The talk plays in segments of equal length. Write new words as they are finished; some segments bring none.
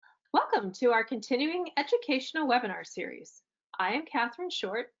Welcome to our continuing educational webinar series. I am Catherine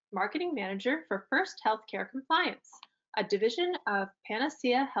Short, Marketing Manager for First Healthcare Compliance, a division of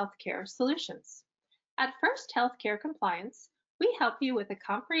Panacea Healthcare Solutions. At First Healthcare Compliance, we help you with a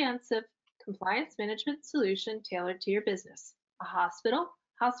comprehensive compliance management solution tailored to your business, a hospital,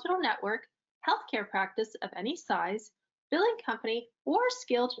 hospital network, healthcare practice of any size, billing company, or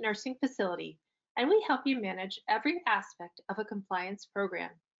skilled nursing facility, and we help you manage every aspect of a compliance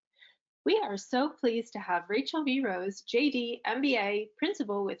program. We are so pleased to have Rachel V. Rose, JD, MBA,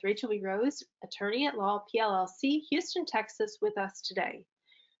 Principal with Rachel V. Rose, Attorney at Law, P.L.L.C, Houston, Texas, with us today.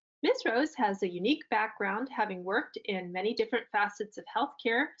 Ms. Rose has a unique background, having worked in many different facets of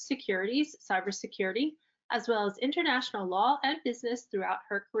healthcare, securities, cybersecurity, as well as international law and business throughout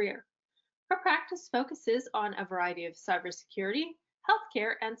her career. Her practice focuses on a variety of cybersecurity,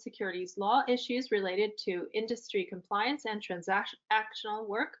 healthcare, and securities law issues related to industry compliance and transactional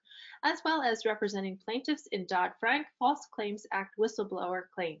work, as well as representing plaintiffs in Dodd-Frank False Claims Act whistleblower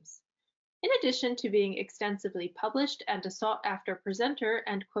claims. In addition to being extensively published and a sought-after presenter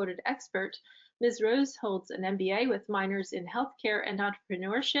and quoted expert, Ms. Rose holds an MBA with minors in healthcare and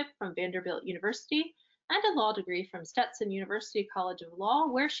entrepreneurship from Vanderbilt University and a law degree from Stetson University College of Law,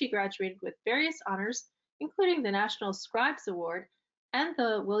 where she graduated with various honors, including the National Scribes Award and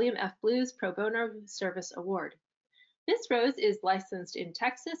the William F. Blues Pro Bono Service Award. Ms. Rose is licensed in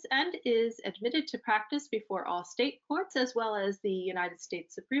Texas and is admitted to practice before all state courts, as well as the United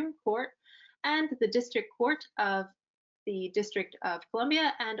States Supreme Court and the District Court of the District of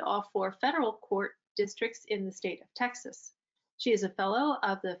Columbia and all 4 federal court districts in the state of Texas. She is a fellow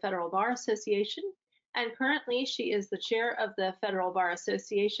of the Federal Bar Association, and currently she is the chair of the Federal Bar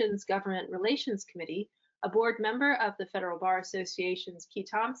Association's Government Relations Committee, a board member of the Federal Bar Association's Key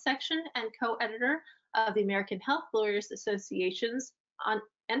Tom section, and co-editor of the American Health Lawyers Association's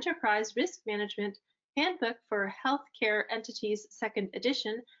Enterprise Risk Management Handbook for Healthcare Entities 2nd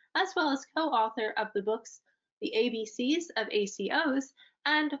edition, as well as co-author of the books The ABCs of ACOs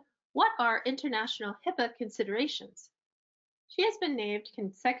and What Are International HIPAA Considerations? She has been named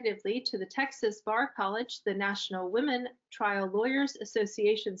consecutively to the Texas Bar College, the National Women Trial Lawyers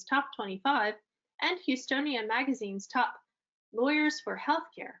Association's Top 25, and Houstonian Magazine's Top Lawyers for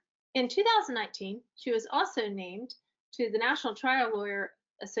Healthcare. In 2019, she was also named to the National Trial Lawyer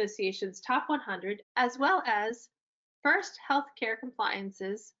Association's Top 100, as well as First Healthcare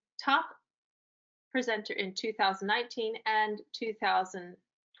Compliance's Top Presenter in 2019 and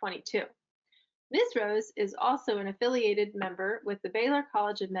 2022. Ms. Rose is also an affiliated member with the Baylor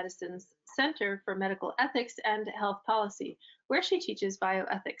College of Medicine's Center for Medical Ethics and Health Policy, where she teaches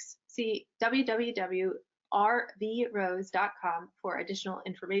bioethics. See www.rvrose.com for additional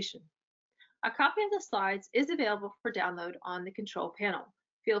information. A copy of the slides is available for download on the control panel.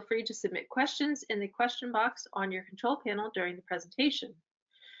 Feel free to submit questions in the question box on your control panel during the presentation.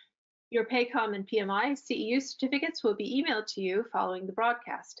 Your PACOM and PMI CEU certificates will be emailed to you following the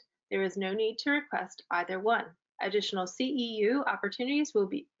broadcast. There is no need to request either one. Additional CEU opportunities will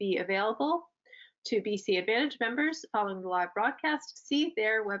be available to BC Advantage members following the live broadcast. See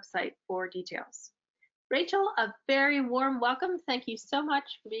their website for details. Rachel, a very warm welcome. Thank you so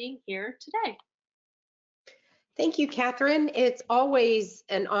much for being here today. Thank you, Catherine. It's always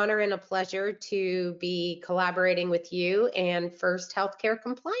an honor and a pleasure to be collaborating with you and First Healthcare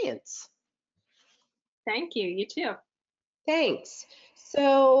Compliance. Thank you. You too. Thanks.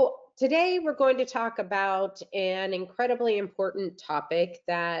 So today we're going to talk about an incredibly important topic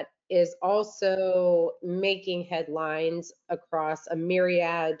that is also making headlines across a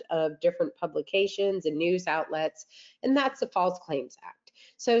myriad of different publications and news outlets, and that's the False Claims Act.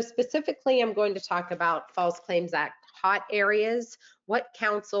 So specifically, I'm going to talk about False Claims Act hot areas, what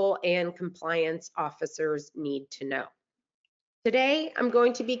counsel and compliance officers need to know. Today, I'm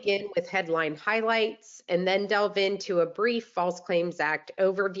going to begin with headline highlights and then delve into a brief False Claims Act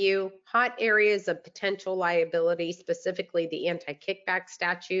overview, hot areas of potential liability, specifically the Anti-Kickback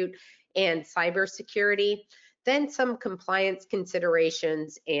Statute and cybersecurity, then some compliance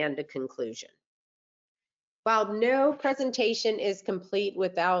considerations and a conclusion. While no presentation is complete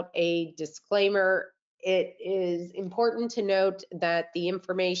without a disclaimer, it is important to note that the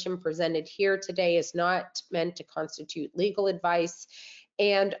information presented here today is not meant to constitute legal advice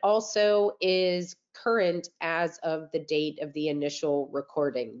and also is current as of the date of the initial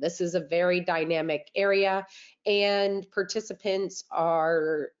recording. This is a very dynamic area, and participants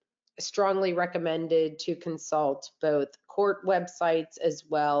are strongly recommended to consult both court websites as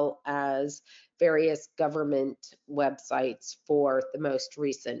well as various government websites for the most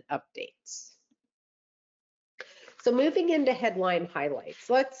recent updates. So moving into headline highlights,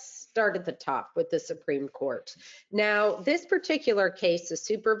 let's start at the top with the Supreme Court. Now, this particular case, the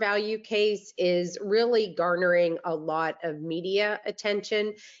super value case, is really garnering a lot of media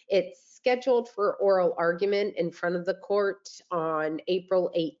attention. It's scheduled for oral argument in front of the court on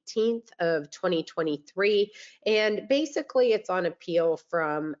April 18th of 2023. And basically it's on appeal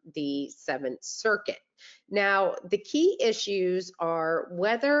from the Seventh Circuit. Now, the key issues are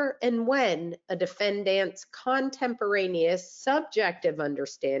whether and when a defendant's contemporaneous subjective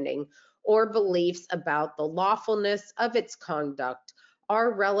understanding or beliefs about the lawfulness of its conduct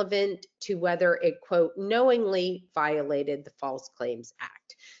are relevant to whether it, quote, knowingly violated the False Claims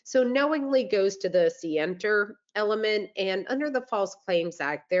Act. So knowingly goes to the scienter element, and under the False Claims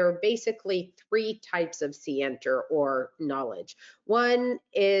Act, there are basically three types of scienter or knowledge. One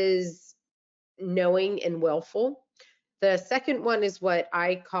is knowing and willful. The second one is what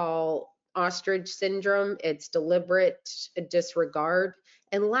I call ostrich syndrome. It's deliberate disregard.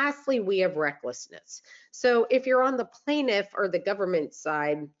 And lastly, we have recklessness. So if you're on the plaintiff or the government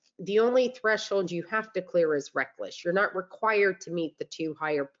side, the only threshold you have to clear is reckless. You're not required to meet the two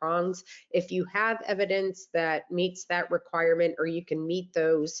higher prongs. If you have evidence that meets that requirement, or you can meet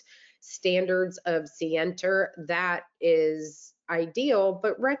those standards of scienter, that is ideal,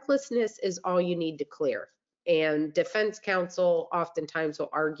 but recklessness is all you need to clear. And defense counsel oftentimes will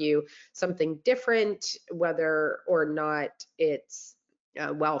argue something different, whether or not it's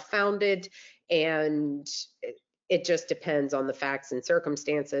well-founded, and it just depends on the facts and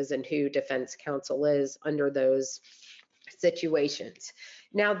circumstances and who defense counsel is under those situations.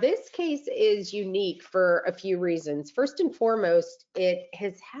 Now, this case is unique for a few reasons. First and foremost, it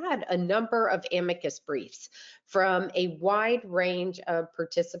has had a number of amicus briefs from a wide range of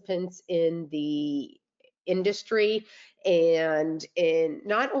participants in the industry, and in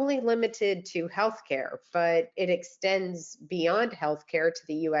not only limited to healthcare, but it extends beyond healthcare to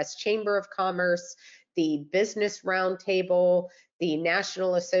the U.S. Chamber of Commerce, the Business Roundtable, the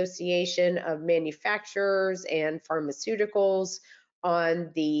National Association of Manufacturers and Pharmaceuticals. On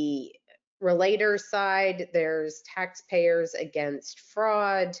the relator side, there's Taxpayers Against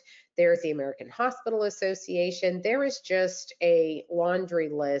Fraud, there's the American Hospital Association. There is just a laundry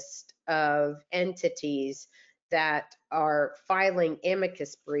list of entities that are filing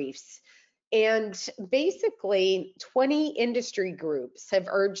amicus briefs. And basically, 20 industry groups have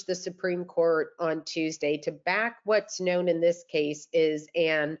urged the Supreme Court on Tuesday to back what's known in this case is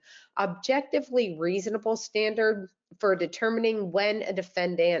an objectively reasonable standard for determining when a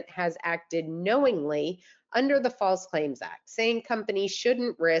defendant has acted knowingly under the False Claims Act, saying companies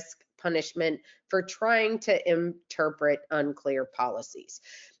shouldn't risk punishment for trying to interpret unclear policies.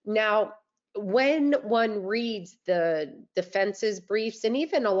 Now, when one reads the defense's briefs and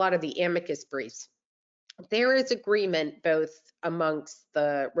even a lot of the amicus briefs, there is agreement both amongst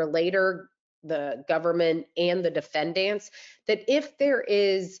the relator, the government, and the defendants that if there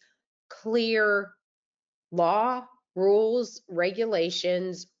is clear law, rules,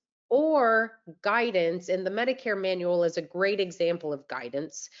 regulations, or guidance, and the Medicare manual is a great example of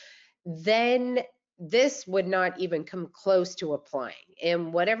guidance, then this would not even come close to applying.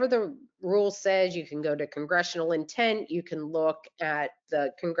 And whatever the rule says, you can go to congressional intent, you can look at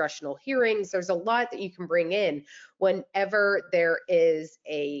the congressional hearings. There's a lot that you can bring in whenever there is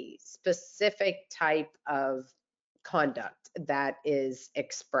a specific type of conduct that is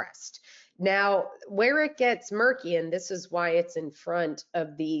expressed. Now, where it gets murky, and this is why it's in front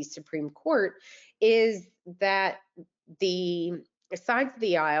of the Supreme Court, is that the sides of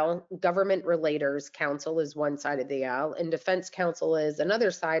the aisle, government relators counsel is one side of the aisle and defense counsel is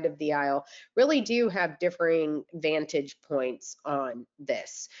another side of the aisle, really do have differing vantage points on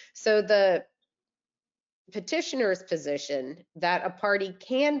this. So the petitioner's position that a party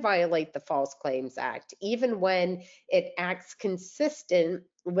can violate the False Claims Act even when it acts consistent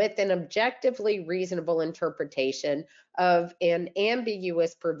with an objectively reasonable interpretation of an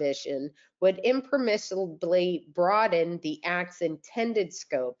ambiguous provision would impermissibly broaden the act's intended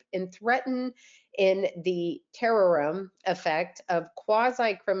scope and threaten in the terrorum effect of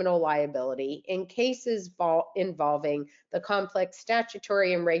quasi-criminal liability in cases involving the complex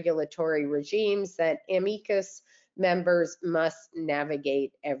statutory and regulatory regimes that amicus members must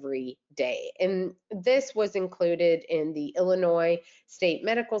navigate every day. And this was included in the Illinois State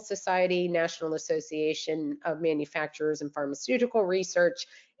Medical Society, National Association of Manufacturers and Pharmaceutical Research,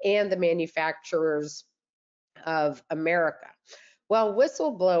 and the Manufacturers of America. Well,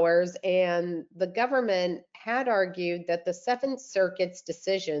 whistleblowers and the government had argued that the Seventh Circuit's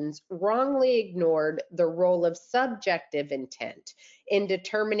decisions wrongly ignored the role of subjective intent in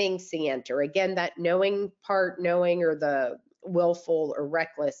determining scienter. Again, that knowing part, knowing, or the willful or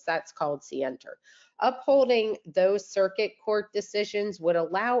reckless, that's called scienter. Upholding those circuit court decisions would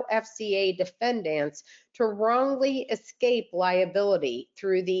allow FCA defendants to wrongly escape liability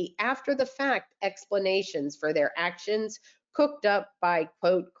through the after-the-fact explanations for their actions cooked up by,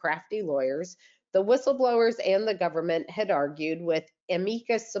 quote, crafty lawyers. The whistleblowers and the government had argued, with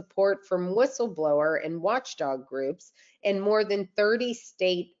amicus support from whistleblower and watchdog groups and more than 30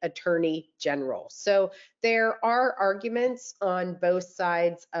 state attorney generals. So there are arguments on both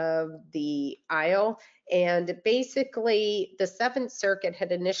sides of the aisle. And basically, the Seventh Circuit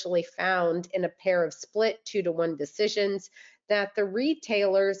had initially found in a pair of split 2-to-1 decisions that the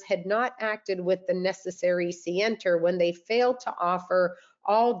retailers had not acted with the necessary scienter when they failed to offer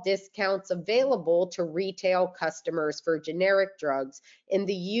all discounts available to retail customers for generic drugs in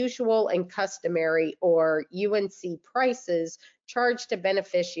the usual and customary, or UNC, prices charged to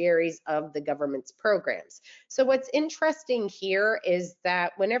beneficiaries of the government's programs. So what's interesting here is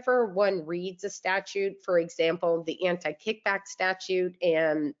that whenever one reads a statute, for example, the Anti-Kickback Statute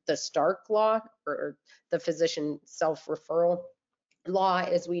and the Stark Law, or the physician self-referral law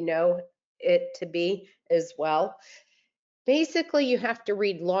as we know it to be as well, basically, you have to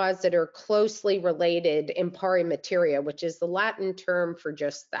read laws that are closely related in pari materia, which is the Latin term for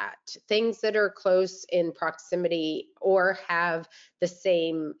just that. Things that are close in proximity or have the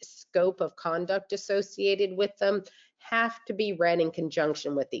same scope of conduct associated with them have to be read in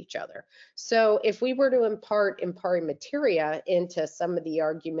conjunction with each other. So if we were to impart in pari materia into some of the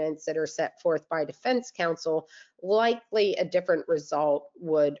arguments that are set forth by defense counsel, likely a different result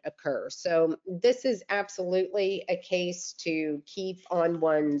would occur. So this is absolutely a case to keep on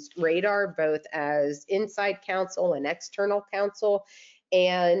one's radar, both as inside counsel and external counsel.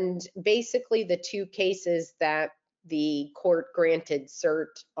 And basically the two cases that the court granted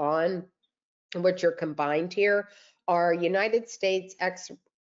cert on, which are combined here, are United States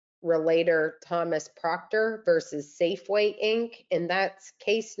ex-relator Thomas Proctor versus Safeway Inc., and that's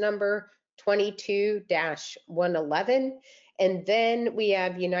case number 22-111. And then we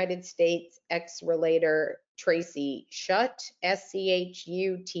have United States ex-relator Tracy Schutte,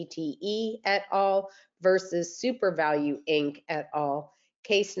 SCHUTTE et al. Versus SuperValue Inc. et al.,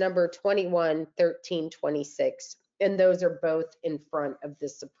 case number 21-1326. And those are both in front of the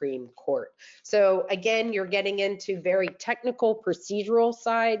Supreme Court. So again, you're getting into very technical procedural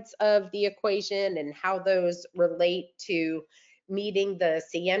sides of the equation and how those relate to meeting the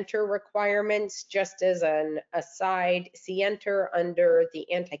scienter requirements. Just as an aside, scienter under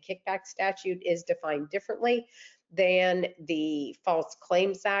the Anti-Kickback Statute is defined differently than the False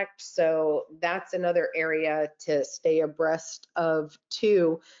Claims Act. So that's another area to stay abreast of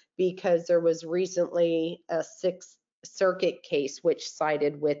too, because there was recently a Sixth Circuit case which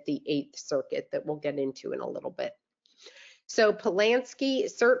sided with the Eighth Circuit that we'll get into in a little bit. So P.L.C.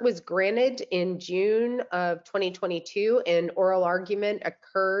 cert was granted in June of 2022, and oral argument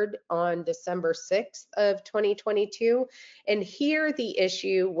occurred on December 6th of 2022. And here the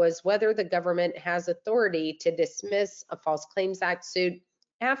issue was whether the government has authority to dismiss a False Claims Act suit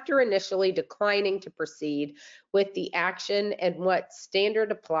after initially declining to proceed with the action, and what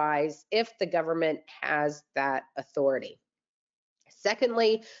standard applies if the government has that authority.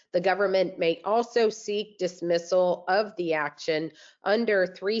 Secondly, the government may also seek dismissal of the action under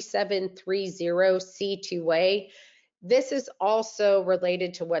 3730C2A. This is also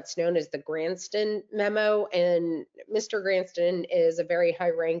related to what's known as the Granston memo, and Mr. Granston is a very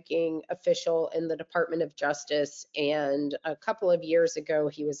high-ranking official in the Department of Justice, and a couple of years ago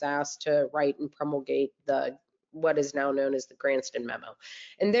he was asked to write and promulgate what is now known as the Granston memo.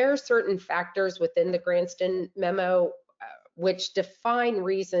 And there are certain factors within the Granston memo which define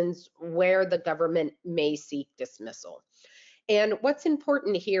reasons where the government may seek dismissal. And what's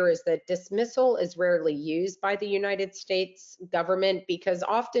important here is that dismissal is rarely used by the United States government, because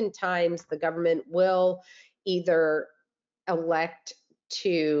oftentimes the government will either elect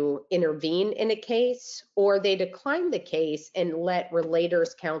to intervene in a case, or they decline the case and let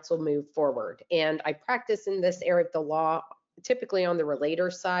relators counsel move forward. And I practice in this area of the law, typically on the relator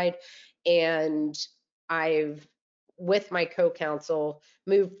side, and I've, with my co-counsel,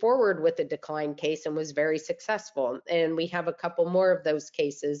 moved forward with a decline case and was very successful. And we have a couple more of those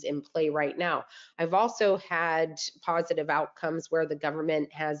cases in play right now. I've also had positive outcomes where the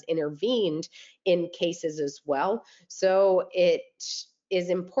government has intervened in cases as well. So it is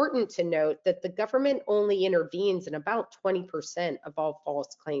important to note that the government only intervenes in about 20% of all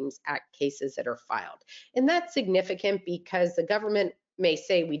False Claims Act cases that are filed. And that's significant because the government may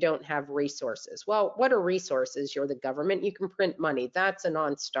say we don't have resources. Well, what are resources? You're the government, you can print money. That's a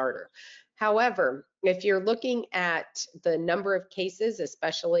non-starter. However, if you're looking at the number of cases,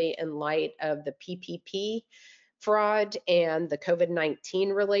 especially in light of the PPP fraud and the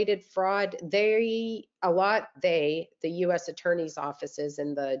COVID-19 related fraud, the U.S. attorney's offices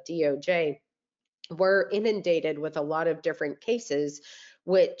and the DOJ were inundated with a lot of different cases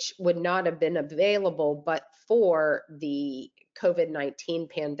which would not have been available but for the COVID-19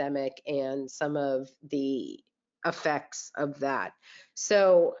 pandemic and some of the effects of that.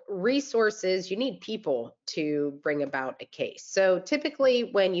 So resources, you need people to bring about a case. So typically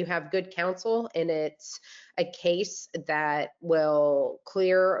when you have good counsel and it's a case that will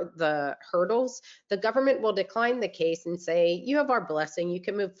clear the hurdles, the government will decline the case and say, you have our blessing, you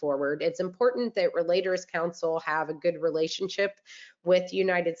can move forward. It's important that relators counsel have a good relationship with the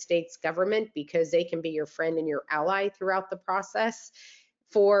United States government because they can be your friend and your ally throughout the process.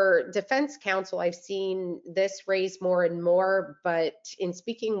 For defense counsel, I've seen this raised more and more, but in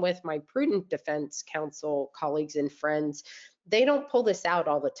speaking with my prudent defense counsel colleagues and friends, they don't pull this out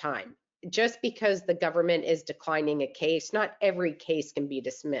all the time. Just because the government is declining a case, not every case can be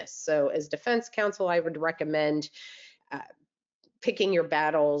dismissed. So as defense counsel, I would recommend picking your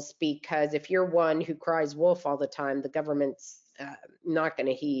battles, because if you're one who cries wolf all the time, the government's not going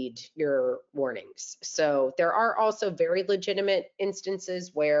to heed your warnings. So there are also very legitimate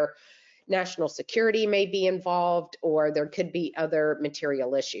instances where national security may be involved, or there could be other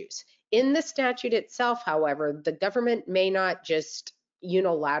material issues. In the statute itself, however, the government may not just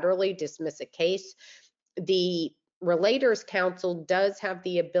unilaterally dismiss a case. The Relators Council does have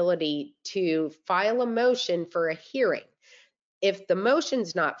the ability to file a motion for a hearing. If the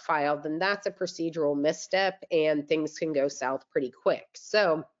motion's not filed, then that's a procedural misstep and things can go south pretty quick.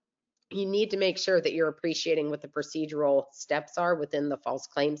 So you need to make sure that you're appreciating what the procedural steps are within the False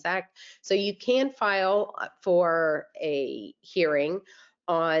Claims Act. So you can file for a hearing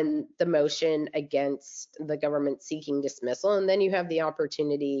on the motion against the government seeking dismissal, and then you have the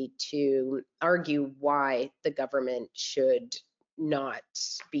opportunity to argue why the government should not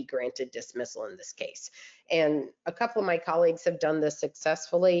be granted dismissal in this case. And a couple of my colleagues have done this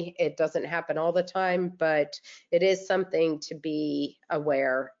successfully. It doesn't happen all the time, but it is something to be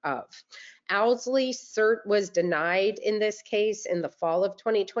aware of. Owlsley cert was denied in this case in the fall of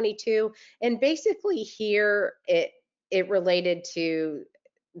 2022. And basically here, it related to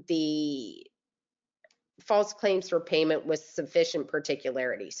the false claims for payment with sufficient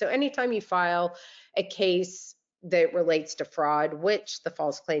particularity. So anytime you file a case that relates to fraud, which the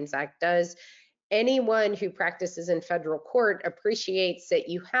False Claims Act does, anyone who practices in federal court appreciates that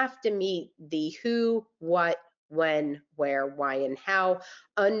you have to meet the who, what, when, where, why, and how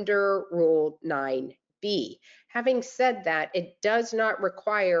under Rule 9b. Having said that, it does not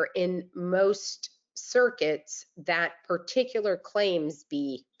require in most circuits that particular claims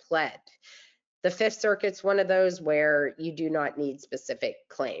be pled. The Fifth Circuit's one of those where you do not need specific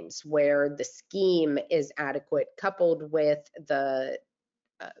claims, where the scheme is adequate, coupled with the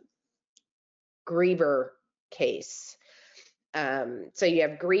Grieber case. So you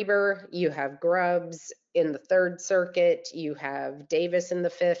have Grieber, you have Grubbs in the Third Circuit, you have Davis in the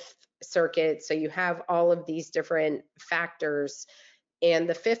Fifth Circuit. So you have all of these different factors, and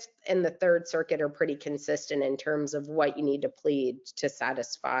the Fifth and the Third Circuit are pretty consistent in terms of what you need to plead to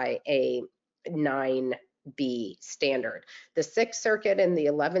satisfy a 9b standard. The Sixth Circuit and the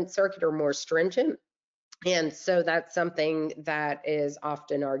 11th Circuit are more stringent, and so that's something that is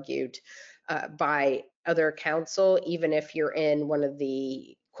often argued by other counsel, even if you're in one of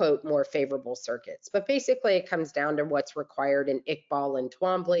the quote more favorable circuits. But basically it comes down to what's required in Iqbal and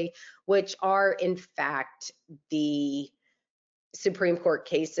Twombly, which are in fact the Supreme Court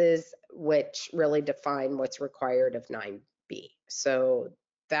cases which really define what's required of 9b. So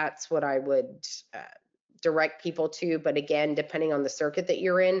that's what I would direct people to. But again, depending on the circuit that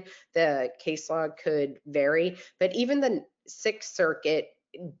you're in, the case law could vary. But even the Sixth Circuit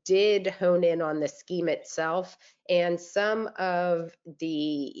did hone in on the scheme itself, and some of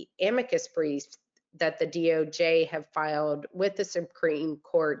the amicus briefs that the DOJ have filed with the Supreme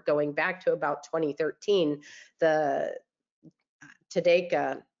Court going back to about 2013, the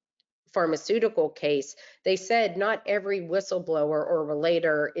Tadeka pharmaceutical case, they said not every whistleblower or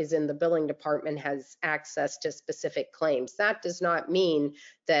relator is in the billing department has access to specific claims. That does not mean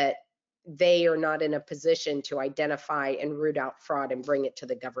that they are not in a position to identify and root out fraud and bring it to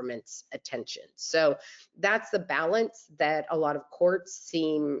the government's attention. So that's the balance that a lot of courts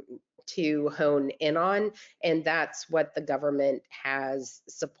seem to hone in on, and that's what the government has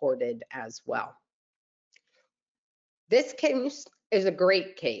supported as well. This case is a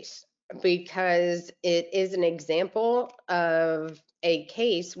great case because it is an example of a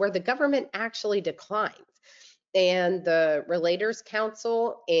case where the government actually declined. And the Relators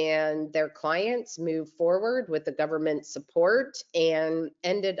Council and their clients moved forward with the government support and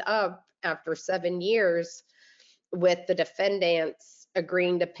ended up, after 7 years, with the defendants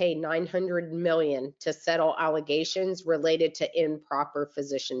agreeing to pay $900 million to settle allegations related to improper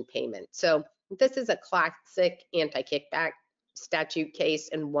physician payment. So this is a classic anti-kickback statute case,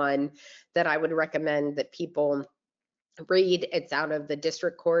 and one that I would recommend that people read. It's out of the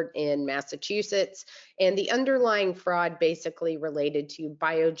district court in Massachusetts, and the underlying fraud basically related to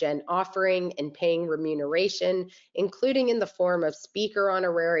Biogen offering and paying remuneration, including in the form of speaker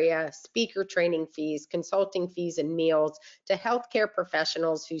honoraria, speaker training fees, consulting fees, and meals to healthcare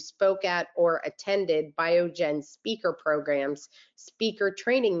professionals who spoke at or attended Biogen speaker programs, speaker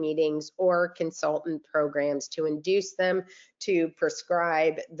training meetings, or consultant programs to induce them to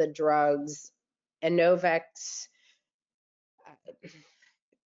prescribe the drugs Inovex,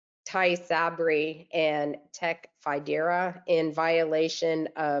 Tysabri, and Tecfidera in violation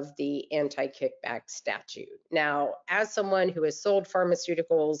of the anti-kickback statute. Now, as someone who has sold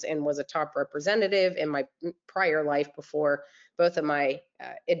pharmaceuticals and was a top representative in my prior life before both of my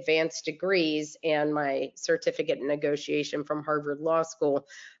advanced degrees and my certificate in negotiation from Harvard Law School,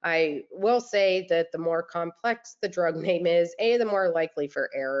 I will say that the more complex the drug name is, A, the more likely for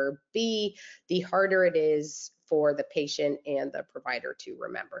error, B, the harder it is for the patient and the provider to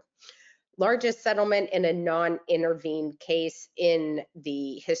remember. Largest settlement in a non-intervened case in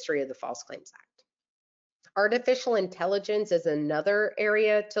the history of the False Claims Act. Artificial intelligence is another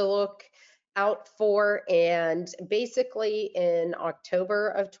area to look out for, and basically in October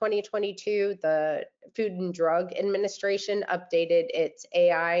of 2022, the Food and Drug Administration updated its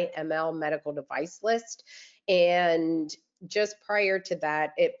AI ML medical device list, and just prior to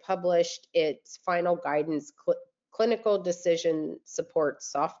that, it published its final guidance clinical decision support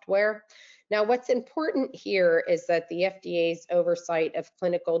software. Now, what's important here is that the FDA's oversight of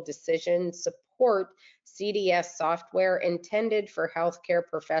clinical decision support CDS software intended for healthcare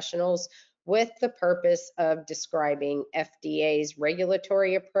professionals with the purpose of describing FDA's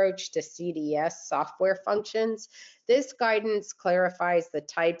regulatory approach to CDS software functions. This guidance clarifies the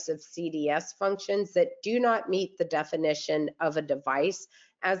types of CDS functions that do not meet the definition of a device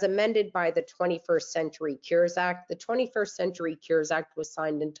as amended by the 21st Century Cures Act. The 21st Century Cures Act was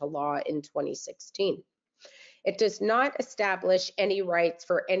signed into law in 2016. It does not establish any rights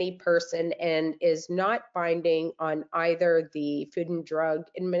for any person and is not binding on either the Food and Drug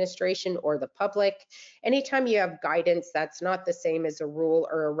Administration or the public. Anytime you have guidance, that's not the same as a rule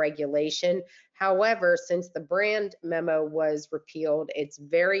or a regulation. However, since the Brand memo was repealed, it's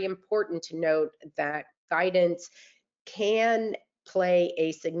very important to note that guidance can play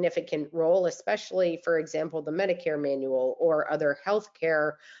a significant role, especially, for example, the Medicare manual or other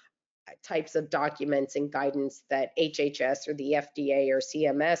healthcare types of documents and guidance that HHS or the FDA or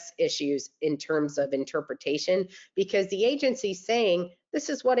CMS issues in terms of interpretation, because the agency's saying this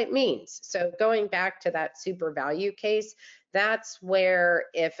is what it means. So going back to that super value case, that's where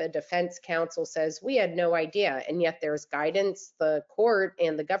if a defense counsel says we had no idea and yet there's guidance, the court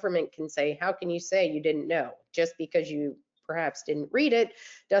and the government can say, how can you say you didn't know? Just because you perhaps didn't read it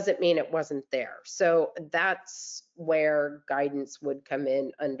doesn't mean it wasn't there. So that's where guidance would come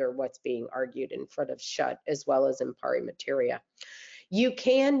in under what's being argued in front of SHUT as well as in pari materia. You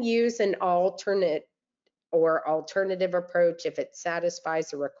can use an alternate or alternative approach if it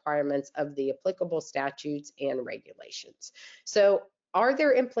satisfies the requirements of the applicable statutes and regulations. So are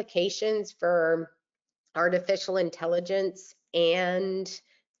there implications for artificial intelligence and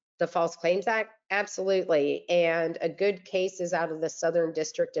the False Claims Act? Absolutely. And a good case is out of the Southern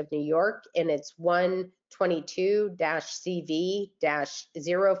District of New York, and it's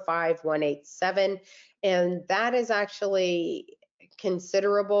 122-CV-05187. And that is actually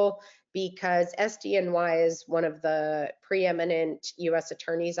considerable because SDNY is one of the preeminent U.S.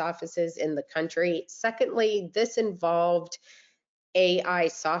 attorney's offices in the country. Secondly, this involved AI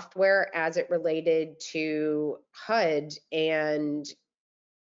software as it related to HUD and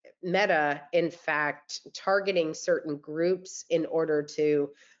Meta, in fact, targeting certain groups in order to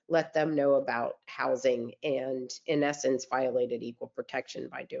let them know about housing and, in essence, violated equal protection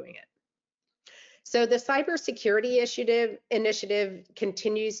by doing it. So the cybersecurity initiative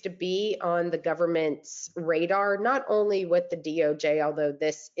continues to be on the government's radar, not only with the DOJ, although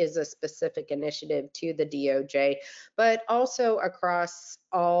this is a specific initiative to the DOJ, but also across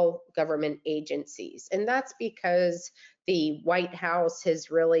all government agencies. And that's because the White House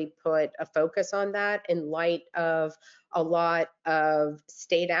has really put a focus on that in light of a lot of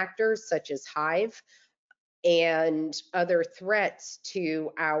state actors such as Hive and other threats to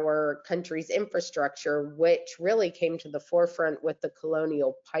our country's infrastructure, which really came to the forefront with the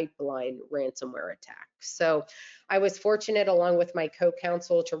Colonial Pipeline ransomware attack. So I was fortunate, along with my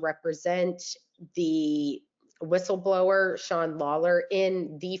co-counsel, to represent the whistleblower, Sean Lawler,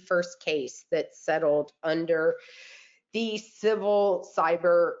 in the first case that settled under the Civil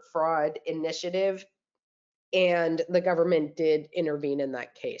Cyber Fraud Initiative, and the government did intervene in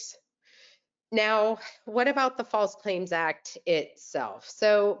that case. Now, what about the False Claims Act itself?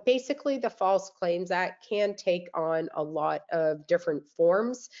 So basically, the False Claims Act can take on a lot of different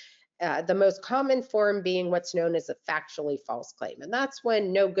forms. The most common form being what's known as a factually false claim. And that's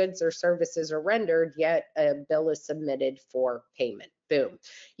when no goods or services are rendered, yet a bill is submitted for payment. Boom.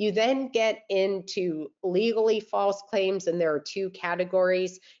 You then get into legally false claims, and there are two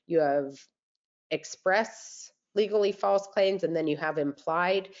categories. You have express legally false claims, and then you have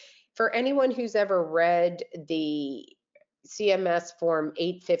implied. For anyone who's ever read the CMS Form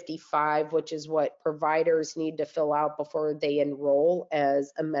 855, which is what providers need to fill out before they enroll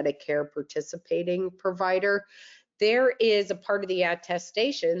as a Medicare participating provider, there is a part of the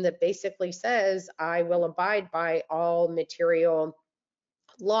attestation that basically says, I will abide by all material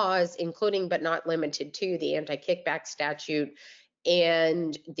laws, including but not limited to the Anti-Kickback Statute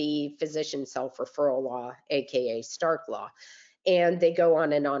and the Physician Self-Referral Law, aka Stark Law. And they go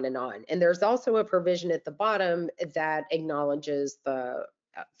on and on and on. And there's also a provision at the bottom that acknowledges the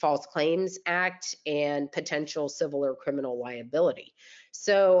False Claims Act and potential civil or criminal liability.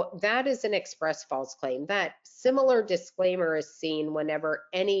 So that is an express false claim. That similar disclaimer is seen whenever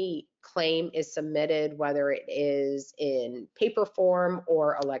any claim is submitted, whether it is in paper form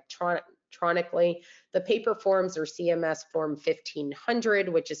or electronically. The paper forms are CMS Form 1500,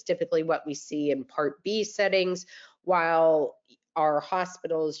 which is typically what we see in Part B settings, while our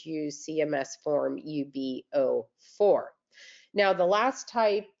hospitals use CMS Form UB04. Now, the last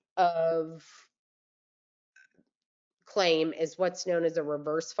type of claim is what's known as a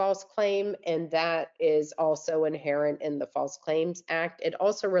reverse false claim, and that is also inherent in the False Claims Act. It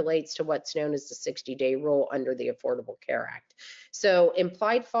also relates to what's known as the 60-day rule under the Affordable Care Act. So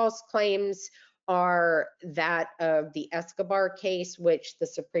implied false claims are that of the Escobar case, which the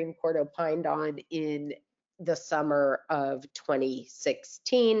Supreme Court opined on in the summer of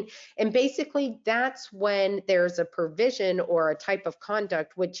 2016. And basically, that's when there's a provision or a type of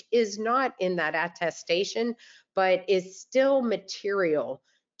conduct which is not in that attestation, but is still material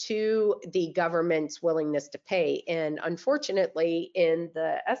to the government's willingness to pay. And unfortunately, in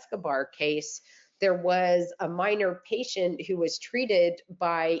the Escobar case, there was a minor patient who was treated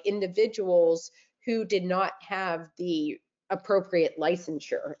by individuals who did not have the appropriate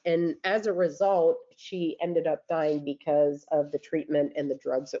licensure. And as a result, she ended up dying because of the treatment and the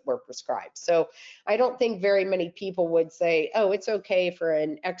drugs that were prescribed. So I don't think very many people would say, oh, it's okay for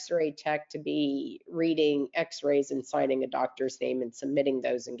an x-ray tech to be reading x-rays and signing a doctor's name and submitting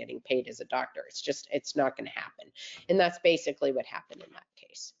those and getting paid as a doctor. It's not going to happen. And that's basically what happened in that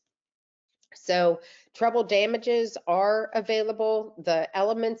case. So treble damages are available. The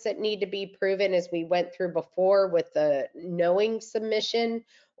elements that need to be proven, as we went through before with the knowing submission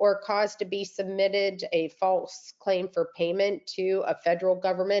or cause to be submitted, a false claim for payment to a federal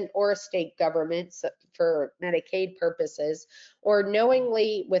government or a state government for Medicaid purposes, or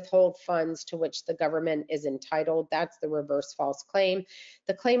knowingly withhold funds to which the government is entitled. That's the reverse false claim.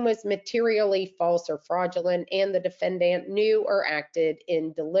 The claim was materially false or fraudulent, and the defendant knew or acted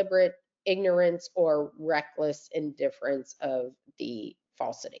in deliberate ignorance or reckless indifference of the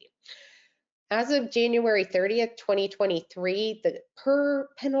falsity. As of January 30th, 2023, the per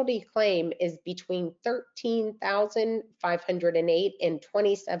penalty claim is between $13,508 and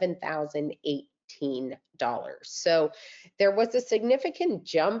 $27,018. So there was a significant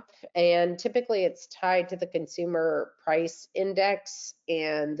jump, and typically it's tied to the consumer price index,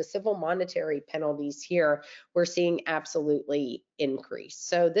 and the civil monetary penalties here we're seeing absolutely increase.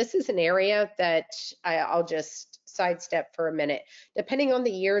 So this is an area that I'll just sidestep for a minute. Depending on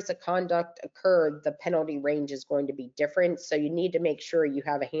the years a conduct occurred, the penalty range is going to be different. So you need to make sure you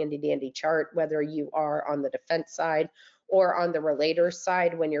have a handy dandy chart, whether you are on the defense side or on the relator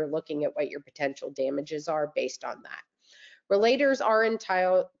side, when you're looking at what your potential damages are based on that. Relators are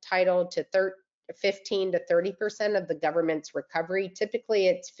entitled to 15 to 30% of the government's recovery. Typically,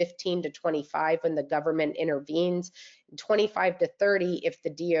 it's 15 to 25 when the government intervenes, 25 to 30 if the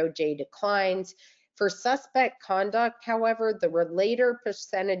DOJ declines. For suspect conduct, however, the relator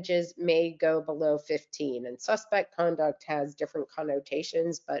percentages may go below 15, and suspect conduct has different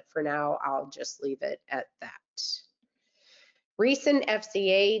connotations, but for now, I'll just leave it at that. Recent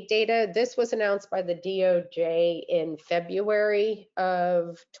FCA data, this was announced by the DOJ in February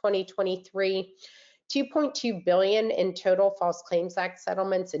of 2023. 2.2 billion in total False Claims Act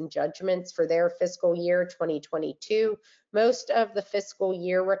settlements and judgments for their fiscal year 2022. Most of the fiscal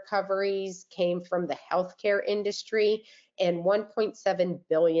year recoveries came from the healthcare industry, and 1.7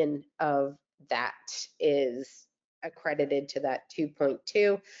 billion of that is accredited to that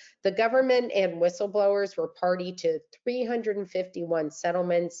 2.2. The government and whistleblowers were party to 351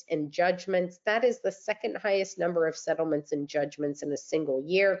 settlements and judgments. That is the second highest number of settlements and judgments in a single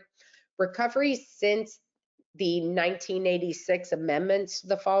year. Recoveries since the 1986 amendments to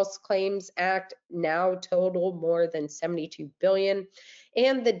the False Claims Act now total more than 72 billion.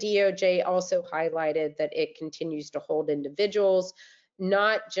 And the DOJ also highlighted that it continues to hold individuals,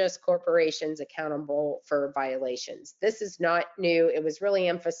 not just corporations, accountable for violations. This is not new. It was really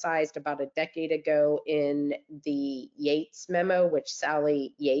emphasized about a decade ago in the Yates memo, which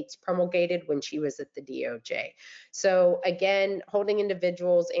Sally Yates promulgated when she was at the DOJ. So again, holding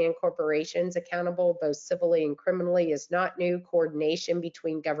individuals and corporations accountable, both civilly and criminally, is not new. Coordination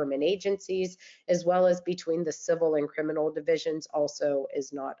between government agencies, as well as between the civil and criminal divisions, also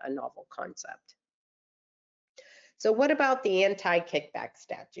is not a novel concept. So what about the Anti-Kickback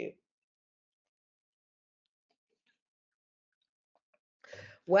Statute?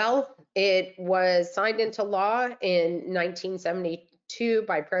 Well, it was signed into law in 1972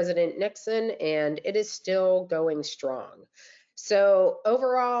 by President Nixon, and it is still going strong. So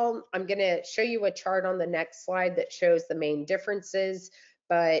overall, I'm going to show you a chart on the next slide that shows the main differences.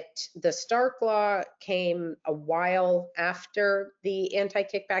 But the Stark Law came a while after the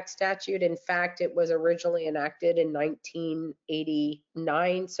Anti-Kickback Statute. In fact, it was originally enacted in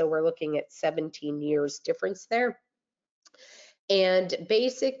 1989, so we're looking at 17 years difference there. And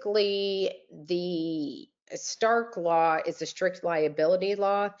basically, the Stark Law is a strict liability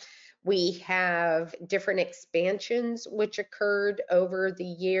law. We have different expansions which occurred over the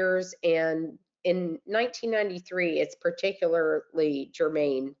years, and in 1993, it's particularly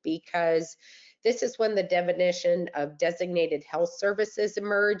germane because this is when the definition of designated health services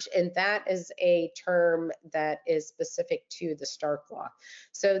emerged, and that is a term that is specific to the Stark Law.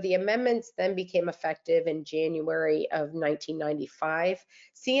 So the amendments then became effective in January of 1995.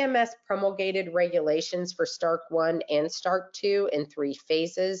 CMS promulgated regulations for Stark 1 and Stark 2 in 3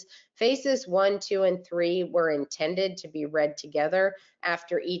 phases. Phases 1, 2, and 3 were intended to be read together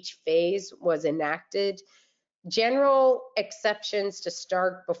after each phase was enacted. General exceptions to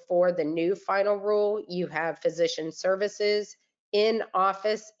Stark before the new final rule, you have physician services,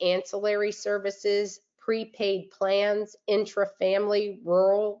 in-office ancillary services, prepaid plans, intra-family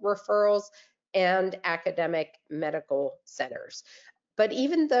rural referrals, and academic medical centers. But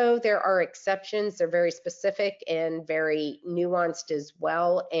even though there are exceptions, they're very specific and very nuanced as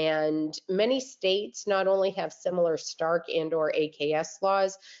well. And many states not only have similar Stark and or AKS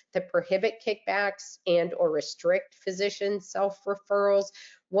laws that prohibit kickbacks and or restrict physician self-referrals,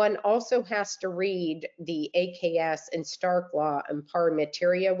 one also has to read the AKS and Stark law in par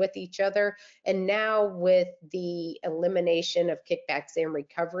materia with each other. And now with the Elimination of Kickbacks and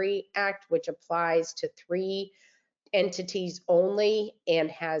Recovery Act, which applies to 3 entities only and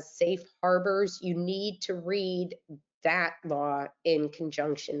has safe harbors, you need to read that law in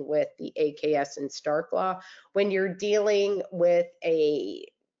conjunction with the AKS and Stark law. When you're dealing with a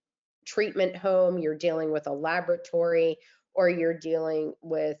treatment home, you're dealing with a laboratory, or you're dealing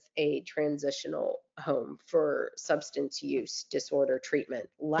with a transitional home for substance use disorder treatment.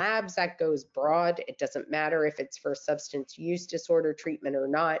 Labs, that goes broad. It doesn't matter if it's for substance use disorder treatment or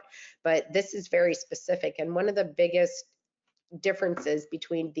not, but this is very specific. And one of the biggest differences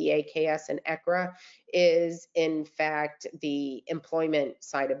between the AKS and ECRA is, in fact, the employment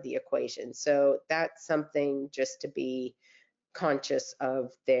side of the equation. So that's something just to be conscious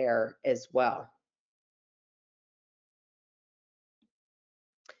of there as well.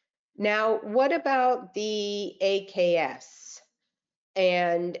 Now, what about the AKS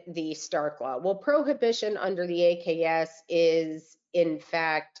and the Stark Law? Well, prohibition under the AKS is, in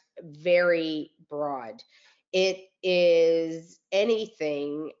fact, very broad. It is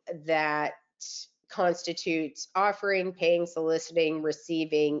anything that constitutes offering, paying, soliciting,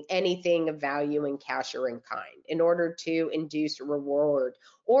 receiving anything of value in cash or in kind in order to induce a reward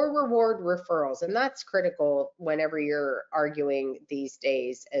or reward referrals. And that's critical whenever you're arguing these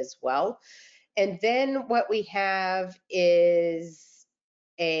days as well. And then what we have is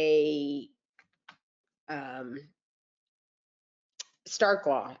a Stark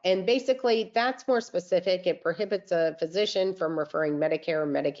law. And basically, that's more specific. It prohibits a physician from referring Medicare or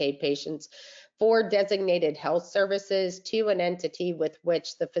Medicaid patients for designated health services to an entity with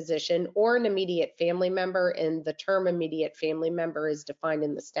which the physician or an immediate family member, and the term immediate family member is defined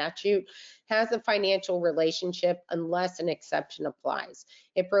in the statute, has a financial relationship unless an exception applies.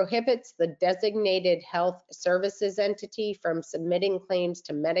 It prohibits the designated health services entity from submitting claims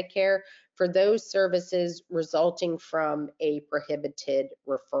to Medicare for those services resulting from a prohibited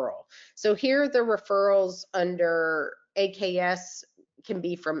referral. So here the referrals under AKS can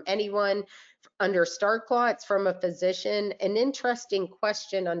be from anyone. Under Stark law, it's from a physician. An interesting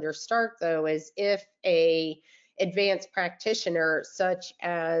question under Stark, though, is if a advanced practitioner, such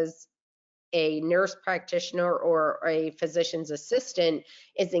as a nurse practitioner or a physician's assistant,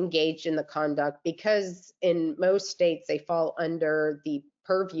 is engaged in the conduct, because in most states they fall under the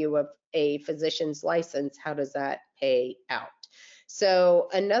purview of a physician's license. How does that pay out? So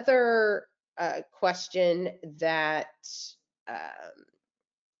another question that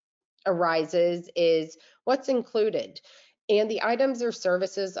arises is what's included. And the items or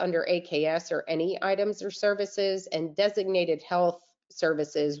services under AKS are any items or services, and designated health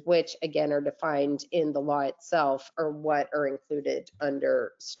services, which again are defined in the law itself, are what are included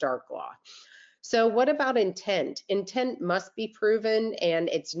under Stark law. So what about intent? Intent must be proven, and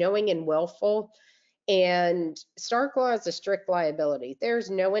it's knowing and willful. And Stark law is a strict liability. There's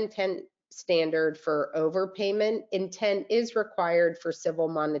no intent standard for overpayment. Intent is required for civil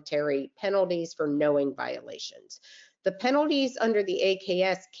monetary penalties for knowing violations. The penalties under the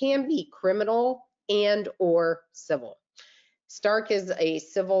AKS can be criminal and or civil. Stark is a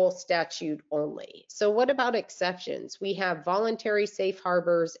civil statute only. So what about exceptions? We have voluntary safe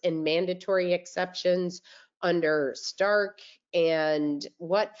harbors and mandatory exceptions under Stark. And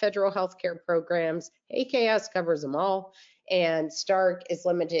what federal health care programs? AKS covers them all, and Stark is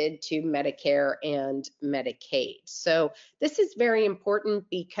limited to Medicare and Medicaid. So this is very important,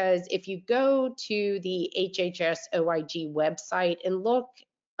 because if you go to the HHS OIG website and look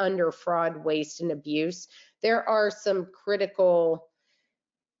under fraud, waste, and abuse, there are some critical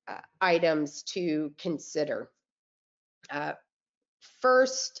items to consider.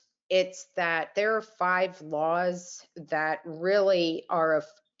 First, it's that there are 5 laws that really are of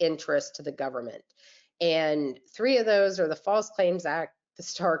interest to the government. And 3 of those are the False Claims Act, the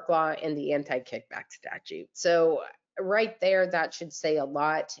Stark law, and the Anti-Kickback Statute. So right there, that should say a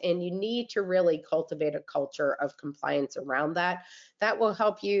lot. And you need to really cultivate a culture of compliance around that. That will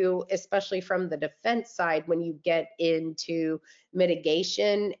help you, especially from the defense side, when you get into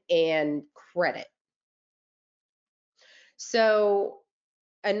mitigation and credit. So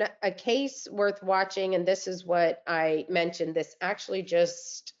a case worth watching, and this is what I mentioned, this actually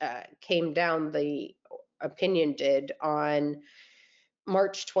just came down, the opinion did, on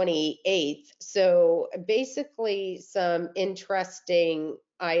March 28th. So basically some interesting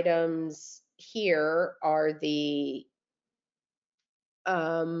items here are the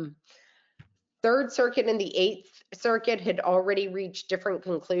Third Circuit and the Eighth Circuit had already reached different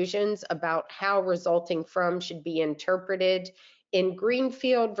conclusions about how resulting from should be interpreted. In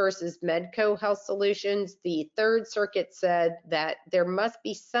Greenfield versus Medco Health Solutions, the Third Circuit said that there must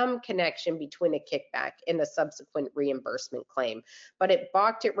be some connection between a kickback and a subsequent reimbursement claim, but it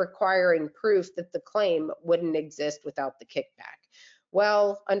balked at requiring proof that the claim wouldn't exist without the kickback.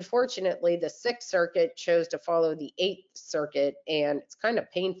 Well, unfortunately, the Sixth Circuit chose to follow the Eighth Circuit, and it's kind of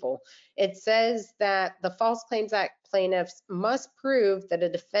painful. It says that the False Claims Act plaintiffs must prove that a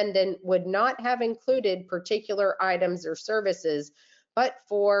defendant would not have included particular items or services, but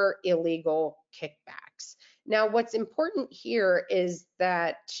for illegal kickbacks. Now, what's important here is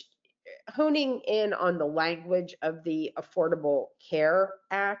that honing in on the language of the Affordable Care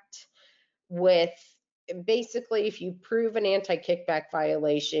Act, with basically, if you prove an anti-kickback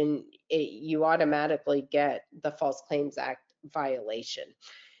violation, you automatically get the False Claims Act violation.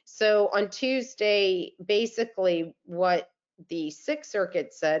 So on Tuesday, basically what the Sixth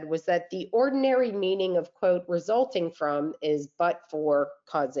Circuit said was that the ordinary meaning of, quote, resulting from is but for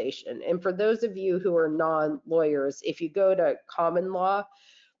causation. And for those of you who are non-lawyers, if you go to common law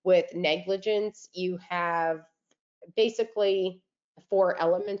with negligence, you have basically 4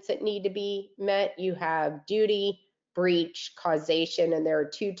 elements that need to be met. You have duty, breach causation, and there are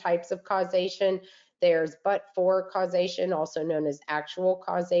two types of causation. There's but-for causation, also known as actual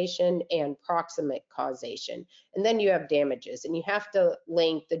causation, and proximate causation. And then you have damages, and you have to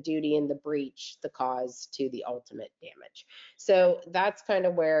link the duty and the breach, the cause, to the ultimate damage. So that's kind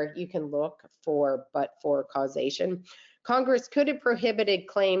of where you can look for but-for causation. Congress could have prohibited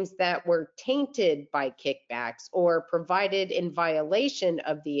claims that were tainted by kickbacks or provided in violation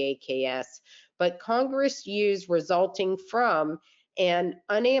of the AKS, but Congress used resulting from an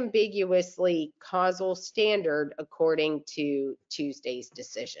unambiguously causal standard according to Tuesday's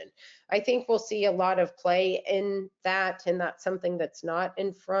decision. I think we'll see a lot of play in that, and that's something that's not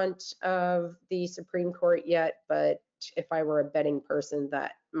in front of the Supreme Court yet, but if I were a betting person,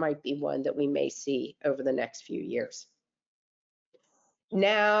 that might be one that we may see over the next few years.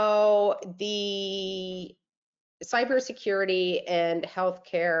 Now, the cybersecurity and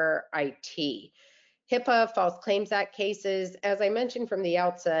healthcare IT. HIPAA, False Claims Act cases. As I mentioned from the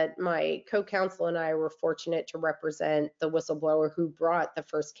outset, my co-counsel and I were fortunate to represent the whistleblower who brought the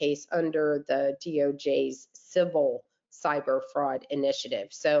first case under the DOJ's civil cyber fraud initiative.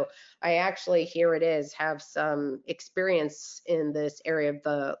 So I actually, here it is, have some experience in this area of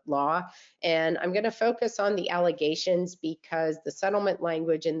the law. And I'm going to focus on the allegations because the settlement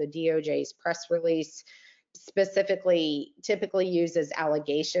language in the DOJ's press release specifically typically uses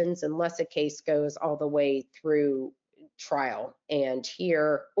allegations unless a case goes all the way through trial. And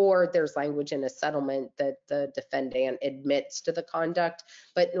here, or there's language in a settlement that the defendant admits to the conduct,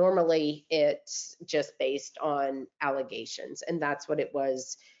 but normally it's just based on allegations. And that's what it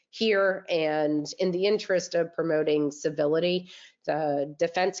was here. And in the interest of promoting civility, the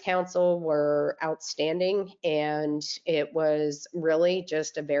defense counsel were outstanding, and it was really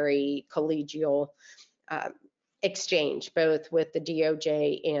just a very collegial exchange, both with the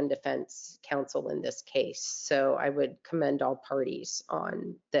DOJ and defense counsel in this case. So I would commend all parties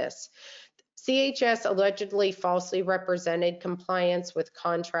on this. CHS allegedly falsely represented compliance with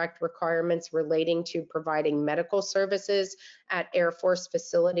contract requirements relating to providing medical services at Air Force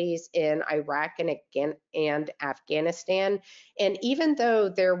facilities in Iraq and Afghanistan. And even though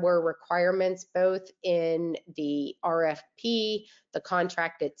there were requirements both in the RFP, the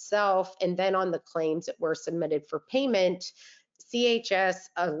contract itself, and then on the claims that were submitted for payment, CHS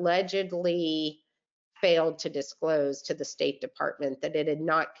allegedly failed to disclose to the State Department that it had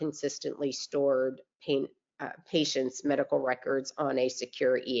not consistently stored patients' medical records on a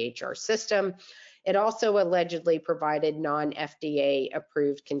secure EHR system. It also allegedly provided non-FDA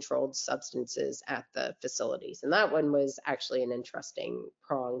approved controlled substances at the facilities. And that one was actually an interesting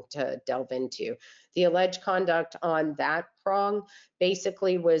prong to delve into. The alleged conduct on that prong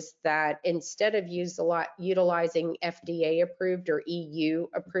basically was that instead of utilizing FDA approved or EU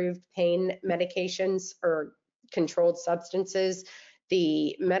approved pain medications or controlled substances,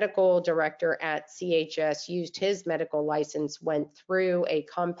 the medical director at CHS used his medical license, went through a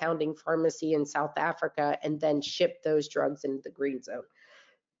compounding pharmacy in South Africa, and then shipped those drugs into the green zone.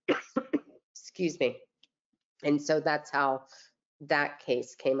 Excuse me. And so that's how that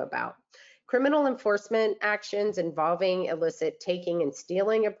case came about. Criminal enforcement actions involving illicit taking and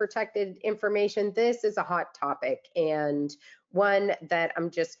stealing of protected information. This is a hot topic, and one that I'm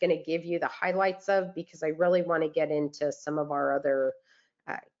just going to give you the highlights of because I really want to get into some of our other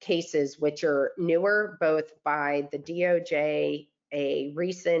cases, which are newer, both by the DOJ, a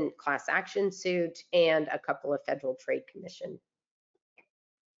recent class action suit, and a couple of Federal Trade Commission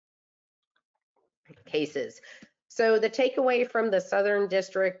cases. So the takeaway from the Southern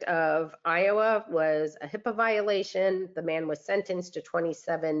District of Iowa was a HIPAA violation. The man was sentenced to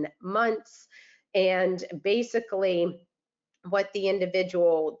 27 months. And basically what the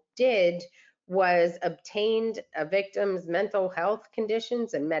individual did was obtained a victim's mental health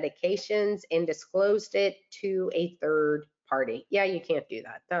conditions and medications and disclosed it to a third party. Yeah, you can't do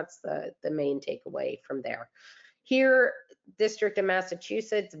that. That's the main takeaway from there. Here, District of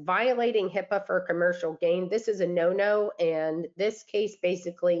Massachusetts, violating HIPAA for commercial gain. This is a no-no, and this case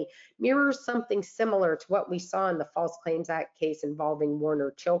basically mirrors something similar to what we saw in the False Claims Act case involving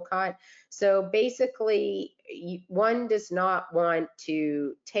Warner Chilcott. So basically, one does not want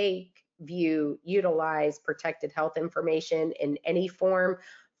to take, view, utilize protected health information in any form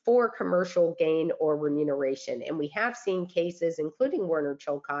for commercial gain or remuneration. And we have seen cases, including Warner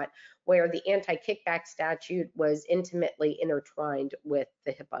Chilcott, where the Anti-Kickback Statute was intimately intertwined with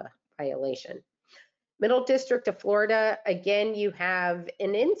the HIPAA violation. Middle District of Florida, again, you have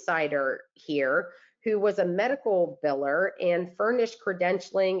an insider here who was a medical biller and furnished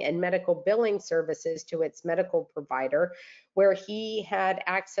credentialing and medical billing services to its medical provider, where he had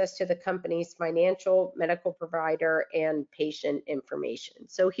access to the company's financial, medical provider, and patient information.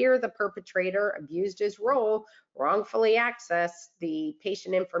 So here the perpetrator abused his role, wrongfully accessed the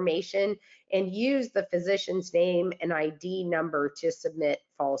patient information, and used the physician's name and ID number to submit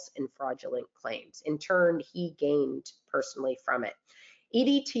false and fraudulent claims. In turn, he gained personally from it.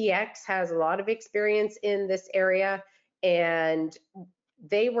 EDTX has a lot of experience in this area, and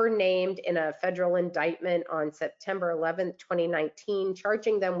they were named in a federal indictment on September 11th, 2019,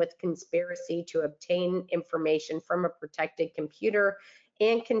 charging them with conspiracy to obtain information from a protected computer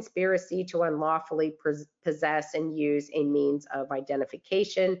and conspiracy to unlawfully possess and use a means of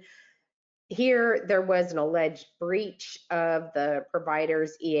identification. Here, there was an alleged breach of the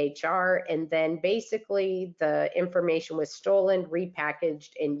provider's EHR, and then basically the information was stolen, repackaged,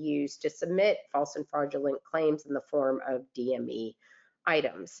 and used to submit false and fraudulent claims in the form of DME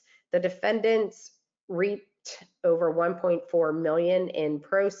items. The defendants reaped over 1.4 million in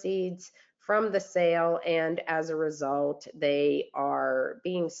proceeds from the sale, and as a result, they are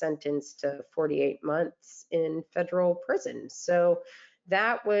being sentenced to 48 months in federal prison. So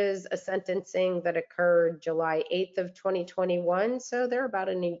that was a sentencing that occurred July 8th of 2021. So they're about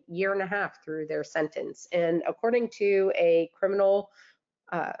a year and a half through their sentence. And according to a criminal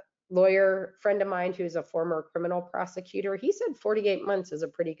lawyer friend of mine who's a former criminal prosecutor, he said 48 months is a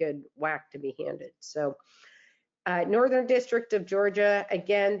pretty good whack to be handed. So Northern District of Georgia,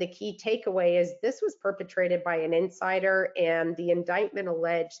 again, the key takeaway is this was perpetrated by an insider, and the indictment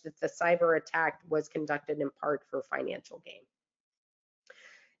alleged that the cyber attack was conducted in part for financial gain.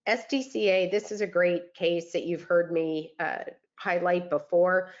 SDCA, this is a great case that you've heard me highlight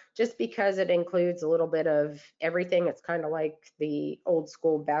before, just because it includes a little bit of everything. It's kind of like the old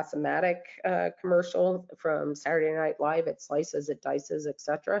school Bassomatic commercial from Saturday Night Live. It slices, it dices,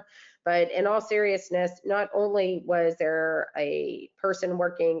 etc. But in all seriousness, not only was there a person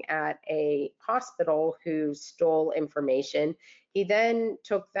working at a hospital who stole information, he then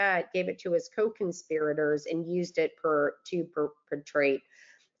took that, gave it to his co-conspirators, and used it to perpetrate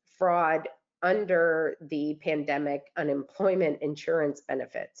fraud under the pandemic unemployment insurance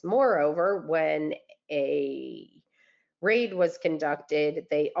benefits. Moreover, when a raid was conducted,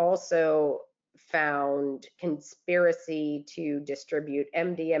 they also found conspiracy to distribute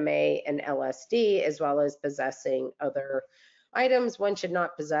MDMA and LSD, as well as possessing other items one should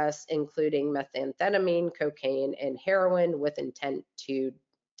not possess, including methamphetamine, cocaine, and heroin with intent to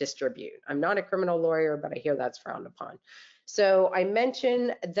distribute. I'm not a criminal lawyer, but I hear that's frowned upon. So I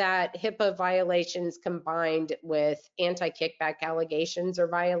mentioned that HIPAA violations combined with anti-kickback allegations or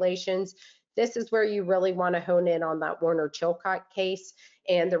violations. This is where you really want to hone in on that Warner-Chilcott case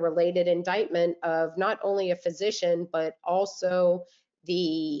and the related indictment of not only a physician, but also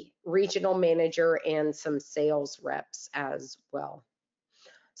the regional manager and some sales reps as well.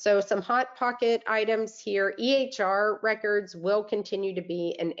 So some hot pocket items here. EHR records will continue to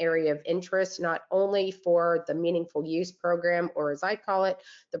be an area of interest, not only for the Meaningful Use Program, or as I call it,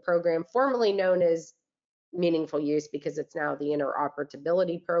 the program formerly known as Meaningful Use because it's now the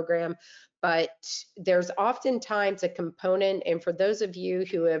Interoperability Program, but there's oftentimes a component, and for those of you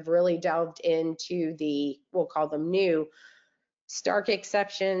who have really delved into the, we'll call them new, Stark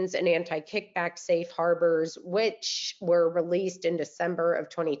exceptions and anti-kickback safe harbors, which were released in December of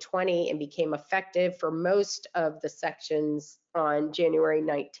 2020 and became effective for most of the sections on January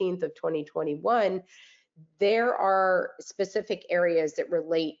 19th of 2021, there are specific areas that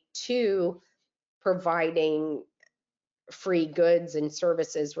relate to providing free goods and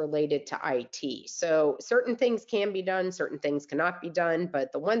services related to IT. So certain things can be done, certain things cannot be done,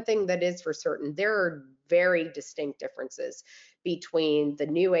 but the one thing that is for certain, there are very distinct differences between the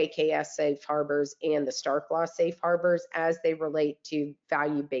new AKS safe harbors and the Stark Law safe harbors as they relate to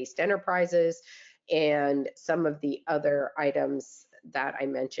value-based enterprises and some of the other items that I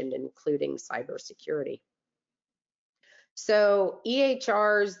mentioned, including cybersecurity. So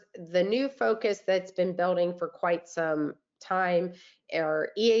EHRs, the new focus that's been building for quite some time are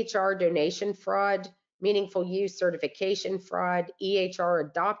EHR donation fraud, meaningful use certification fraud, EHR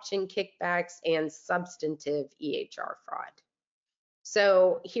adoption kickbacks, and substantive EHR fraud.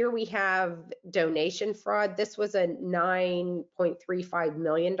 So here we have donation fraud. This was a $9.35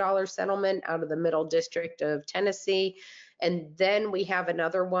 million settlement out of the Middle District of Tennessee. And then we have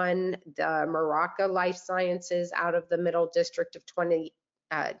another one, the Maraca Life Sciences out of the Middle District of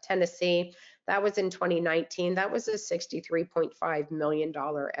Tennessee. That was in 2019. That was a $63.5 million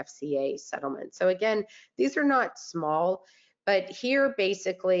FCA settlement. So again, these are not small, But here,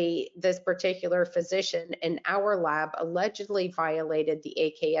 basically, this particular physician in our lab allegedly violated the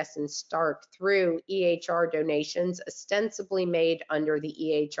AKS and Stark through EHR donations ostensibly made under the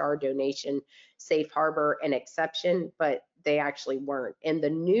EHR donation safe harbor and exception, but they actually weren't. And the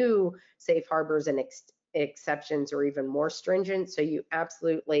new safe harbors and exceptions are even more stringent. So you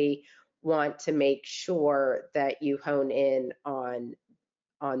absolutely want to make sure that you hone in on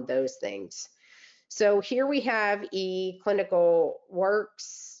those things. So here we have eClinical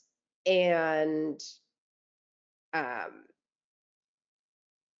Works and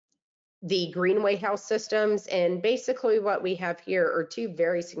the Greenway Health Systems. And basically what we have here are two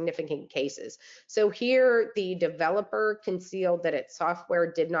very significant cases. So here the developer concealed that its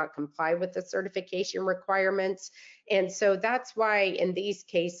software did not comply with the certification requirements. And so that's why in these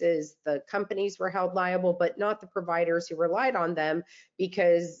cases, the companies were held liable, but not the providers who relied on them,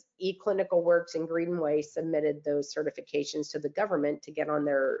 because eClinical Works and Greenway submitted those certifications to the government to get on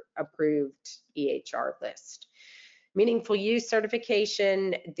their approved EHR list. Meaningful use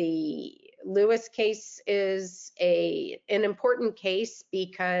certification, the Lewis case is an important case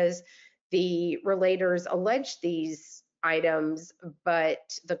because the relators alleged these items,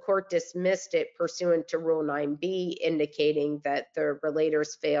 but the court dismissed it pursuant to Rule 9b, indicating that the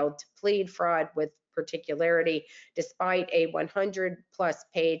relators failed to plead fraud with particularity despite a 100+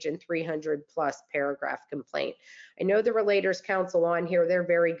 page and 300+ paragraph complaint. I know the Relators Council on here, they're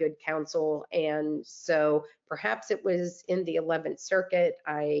very good counsel, and so perhaps it was in the 11th Circuit,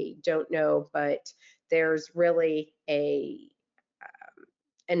 I don't know, but there's really an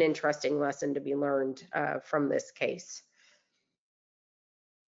interesting lesson to be learned from this case.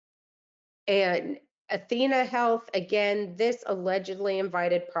 And Athena Health, again, this allegedly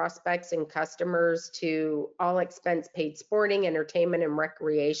invited prospects and customers to all expense paid sporting, entertainment, and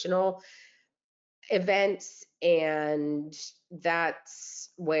recreational events, and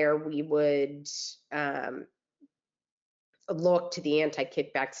that's where we would look to the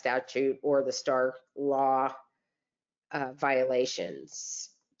Anti-Kickback Statute or the Stark Law violations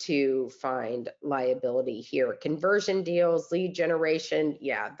to find liability here. Conversion deals, lead generation,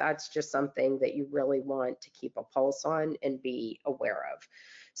 yeah, that's just something that you really want to keep a pulse on and be aware of.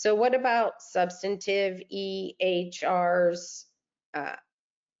 So what about substantive EHRs?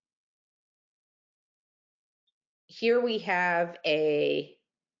 Here we have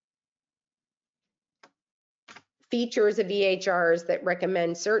features of EHRs that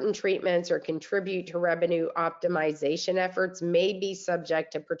recommend certain treatments or contribute to revenue optimization efforts may be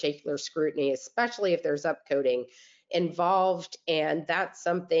subject to particular scrutiny, especially if there's upcoding involved, and that's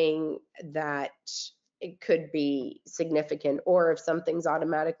something that it could be significant, or if something's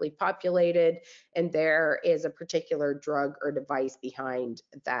automatically populated and there is a particular drug or device behind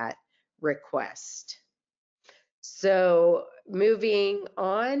that request. So moving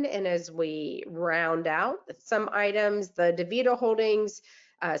on, and as we round out some items, the DeVito Holdings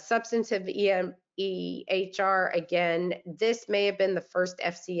substantive EHR, again, this may have been the first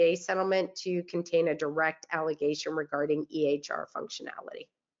FCA settlement to contain a direct allegation regarding EHR functionality.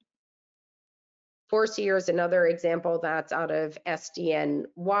 Forcier is another example that's out of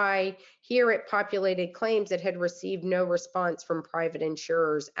SDNY. Here it populated claims that had received no response from private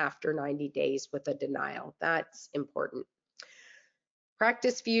insurers after 90 days with a denial. That's important.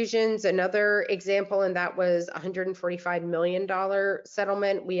 Practice Fusions, another example, and that was a $145 million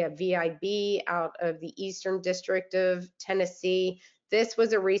settlement. We have VIB out of the Eastern District of Tennessee. This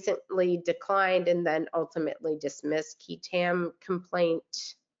was a recently declined and then ultimately dismissed key TAM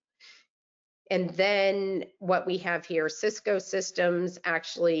complaint. And then what we have here, Cisco Systems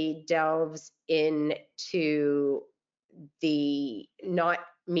actually delves into the not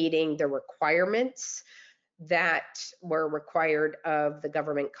meeting the requirements that were required of the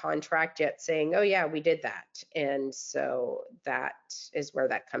government contract, yet saying, oh yeah, we did that. And so that is where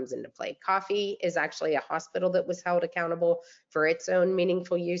that comes into play. Coffee is actually a hospital that was held accountable for its own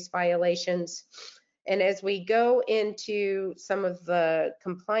meaningful use violations. And as we go into some of the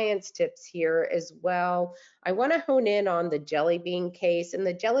compliance tips here as well, I want to hone in on the Jelly Bean case. And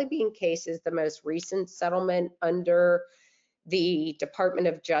the Jelly Bean case is the most recent settlement under the Department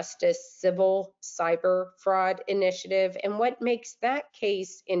of Justice Civil Cyber Fraud Initiative. And what makes that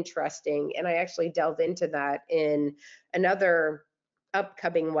case interesting, and I actually delve into that in another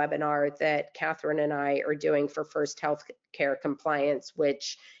upcoming webinar that Catherine and I are doing for First Healthcare Compliance,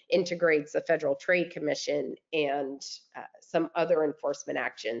 which integrates the Federal Trade Commission and some other enforcement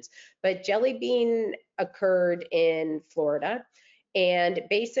actions. But Jelly Bean occurred in Florida, And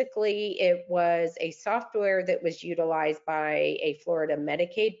basically, it was a software that was utilized by a Florida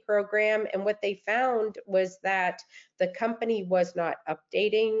Medicaid program. And what they found was that the company was not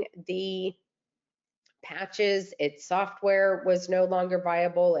updating the patches, its software was no longer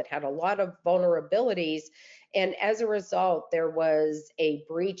viable, it had a lot of vulnerabilities, and as a result, there was a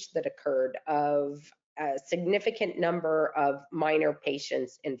breach that occurred of a significant number of minor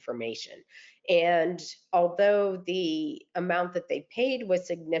patients' information. And although the amount that they paid was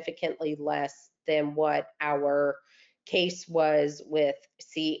significantly less than what our case was with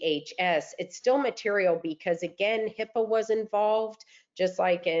CHS, it's still material because, again, HIPAA was involved, just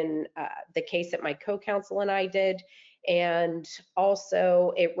like in the case that my co-counsel and I did. And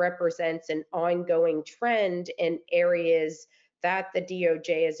also it represents an ongoing trend in areas that the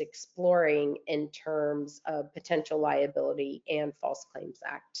DOJ is exploring in terms of potential liability and False Claims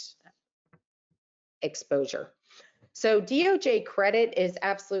Act exposure. So DOJ credit is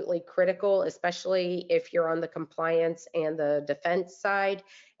absolutely critical, especially if you're on the compliance and the defense side.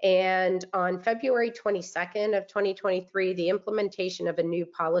 And on February 22nd of 2023, the implementation of a new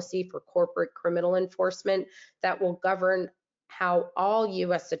policy for corporate criminal enforcement that will govern how all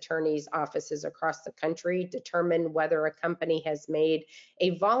U.S. attorneys' offices across the country determine whether a company has made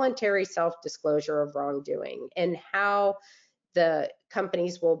a voluntary self-disclosure of wrongdoing, and how the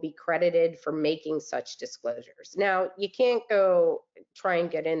companies will be credited for making such disclosures. Now, you can't go try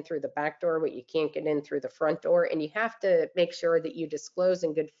and get in through the back door, but you can't get in through the front door, and you have to make sure that you disclose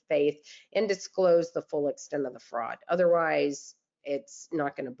in good faith and disclose the full extent of the fraud. Otherwise, it's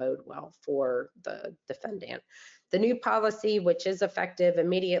not going to bode well for the defendant. The new policy, which is effective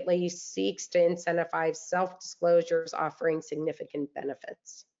immediately, seeks to incentivize self-disclosures offering significant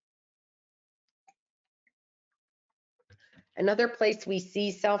benefits. Another place we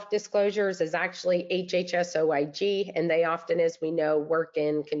see self-disclosures is actually HHS OIG, and they often, as we know, work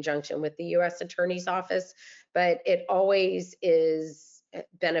in conjunction with the U.S. Attorney's Office, but it always is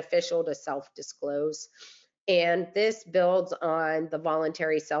beneficial to self-disclose. And this builds on the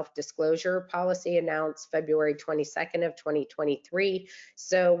voluntary self-disclosure policy announced February 22nd of 2023.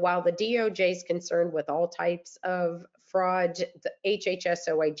 So while the DOJ is concerned with all types of fraud, the HHS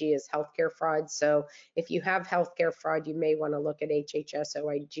OIG is healthcare fraud. So if you have healthcare fraud, you may want to look at HHS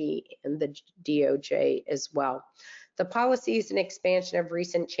OIG and the DOJ as well. The policy is an expansion of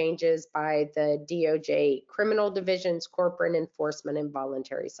recent changes by the DOJ Criminal Division's Corporate Enforcement and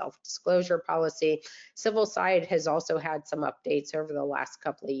Voluntary Self-Disclosure Policy. Civil side has also had some updates over the last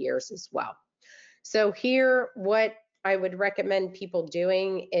couple of years as well. So here, what I would recommend people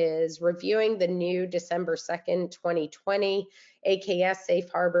doing is reviewing the new December 2nd, 2020 AKS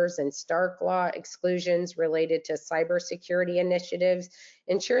safe harbors and Stark law exclusions related to cybersecurity initiatives.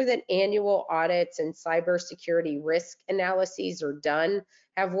 Ensure that annual audits and cybersecurity risk analyses are done.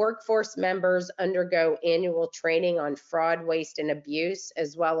 Have workforce members undergo annual training on fraud, waste, and abuse,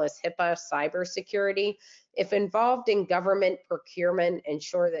 as well as HIPAA cybersecurity. If involved in government procurement,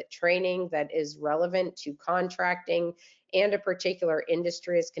 ensure that training that is relevant to contracting and a particular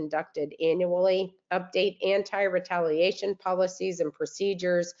industry is conducted annually. Update anti-retaliation policies and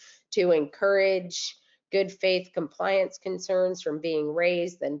procedures to encourage good faith compliance concerns from being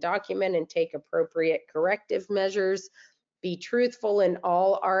raised, then document and take appropriate corrective measures. Be truthful in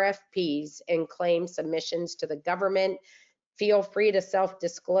all RFPs and claim submissions to the government. Feel free to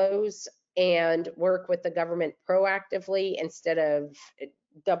self-disclose and work with the government proactively instead of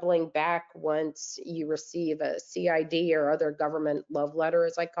doubling back once you receive a CID or other government love letter,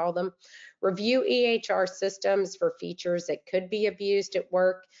 as I call them. Review EHR systems for features that could be abused at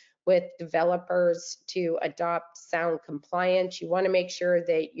work with developers to adopt sound compliance. You want to make sure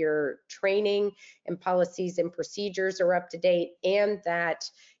that your training and policies and procedures are up to date, and that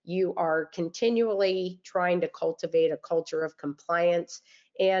you are continually trying to cultivate a culture of compliance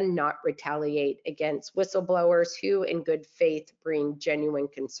and not retaliate against whistleblowers who in good faith bring genuine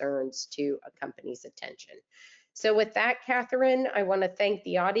concerns to a company's attention. So with that, Catherine, I want to thank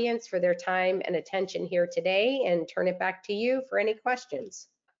the audience for their time and attention here today and turn it back to you for any questions.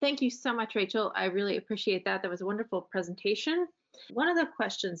 Thank you so much, Rachel. I really appreciate that. That was a wonderful presentation. One of the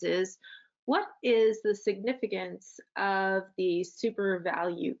questions is, what is the significance of the super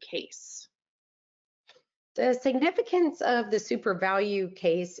value case? The significance of the super value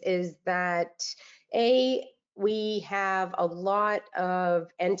case is that, we have a lot of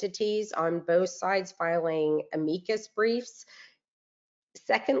entities on both sides filing amicus briefs.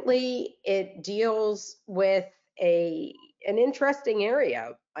 Secondly, it deals with an interesting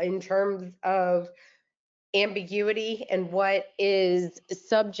area in terms of ambiguity and what is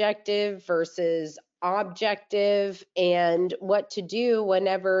subjective versus objective and what to do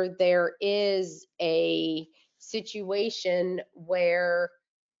whenever there is a situation where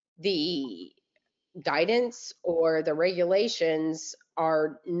the guidance or the regulations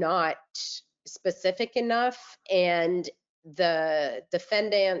are not specific enough and the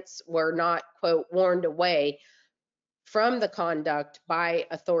defendants were not, quote, warned away from the conduct by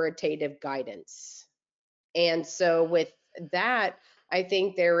authoritative guidance. And so with that, I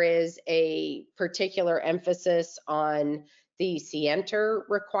think there is a particular emphasis on the scienter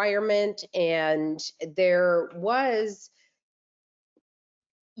requirement, and there was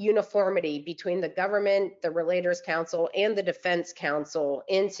uniformity between the government, the Relators Council, and the Defense Council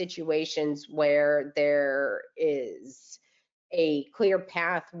in situations where there is a clear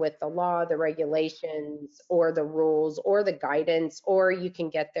path with the law, the regulations, or the rules, or the guidance, or you can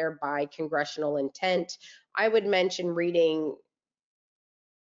get there by congressional intent. I would mention reading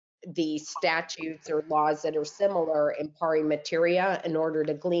the statutes or laws that are similar in pari materia in order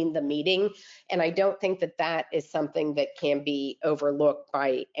to glean the meaning. And I don't think that that is something that can be overlooked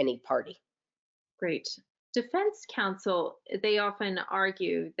by any party. Great. Defense counsel, they often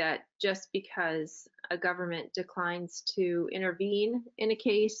argue that just because a government declines to intervene in a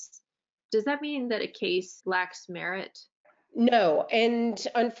case, does that mean that a case lacks merit? No, and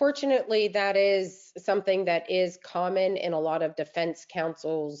unfortunately, that is something that is common in a lot of defense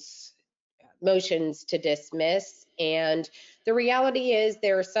counsels' motions to dismiss. And the reality is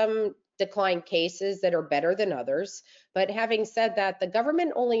there are some declined cases that are better than others. But having said that, the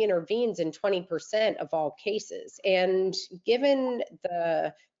government only intervenes in 20% of all cases. And given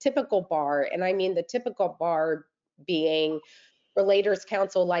the typical bar, and I mean the typical bar being relators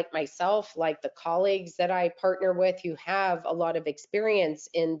counsel like myself, like the colleagues that I partner with who have a lot of experience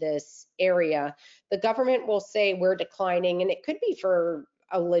in this area, the government will say we're declining, and it could be for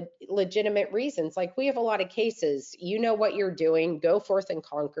legitimate reasons. Like, we have a lot of cases, you know what you're doing, go forth and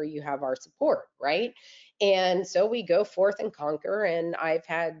conquer, you have our support, right? And so we go forth and conquer, and I've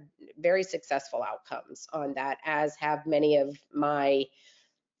had very successful outcomes on that, as have many of my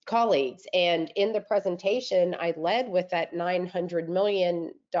colleagues. And in the presentation, I led with that $900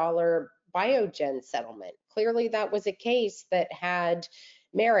 million Biogen settlement. Clearly, that was a case that had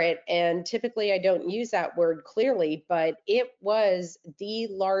merit, and typically I don't use that word clearly, but it was the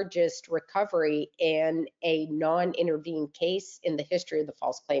largest recovery in a non-intervened case in the history of the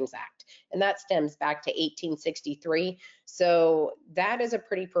False Claims Act, and that stems back to 1863. So that is a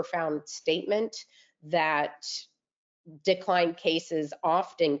pretty profound statement that declined cases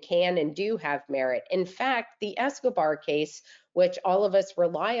often can and do have merit. In fact, the Escobar case, which all of us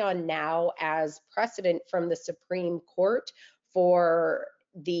rely on now as precedent from the Supreme Court for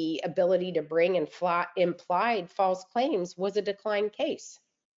the ability to bring implied false claims, was a declined case.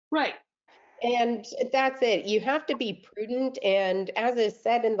 Right. And that's it. You have to be prudent. And as is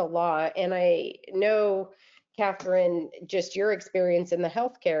said in the law, and I know, Catherine, just your experience in the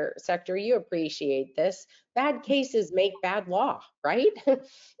healthcare sector, you appreciate this. Bad cases make bad law, right?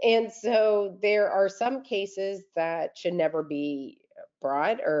 And so there are some cases that should never be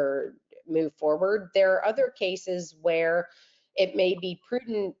brought or move forward. There are other cases where it may be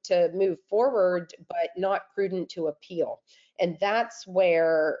prudent to move forward, but not prudent to appeal. And that's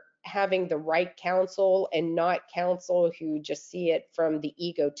where having the right counsel and not counsel who just see it from the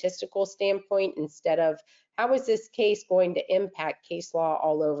egotistical standpoint instead of how is this case going to impact case law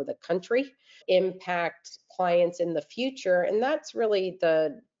all over the country, impact clients in the future. And that's really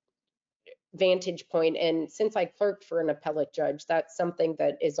the vantage point. And since I clerked for an appellate judge, that's something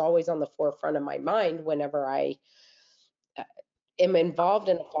that is always on the forefront of my mind whenever I am involved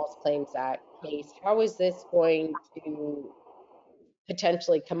in a False Claims Act case. How is this going to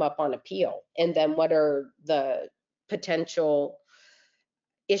potentially come up on appeal? And then what are the potential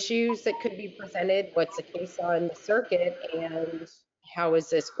issues that could be presented? What's the case on the circuit? And how is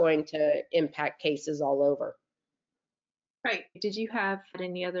this going to impact cases all over? Right. Did you have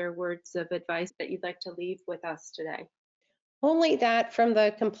any other words of advice that you'd like to leave with us today? Only that from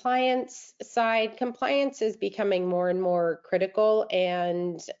the compliance side, compliance is becoming more and more critical,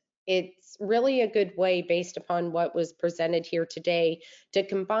 and it's really a good way, based upon what was presented here today, to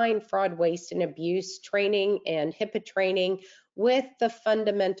combine fraud, waste, and abuse training and HIPAA training with the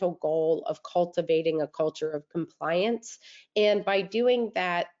fundamental goal of cultivating a culture of compliance. And by doing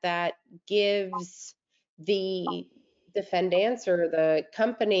that, that gives the defendants or the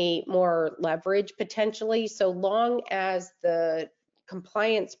company more leverage potentially, so long as the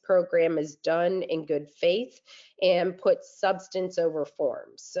compliance program is done in good faith and puts substance over form.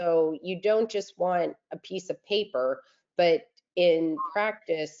 So you don't just want a piece of paper, but in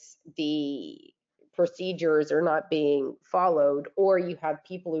practice, the procedures are not being followed, or you have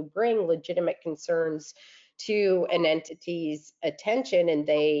people who bring legitimate concerns to an entity's attention and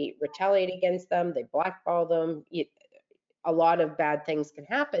they retaliate against them, they blackball them. A lot of bad things can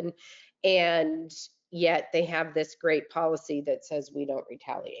happen, and yet they have this great policy that says we don't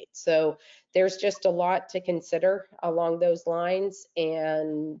retaliate. So there's just a lot to consider along those lines,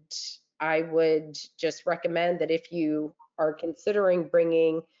 and I would just recommend that if you are considering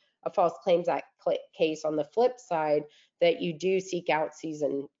bringing a False Claims Act case on the flip side, that you do seek out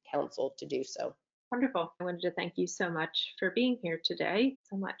seasoned counsel to do so. Wonderful. I wanted to thank you so much for being here today.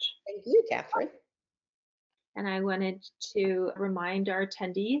 So much. Thank you, Catherine. And I wanted to remind our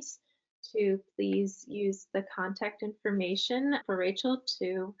attendees to please use the contact information for Rachel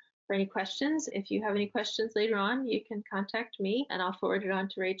for any questions. If you have any questions later on, you can contact me and I'll forward it on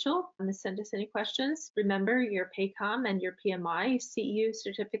to Rachel and send us any questions. Remember, your PAYCOM and your PMI CEU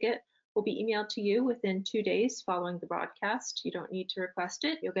certificate will be emailed to you within 2 days following the broadcast. You don't need to request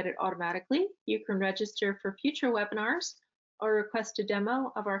it. You'll get it automatically. You can register for future webinars or request a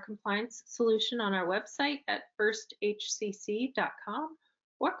demo of our compliance solution on our website at firsthcc.com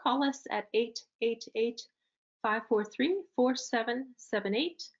or call us at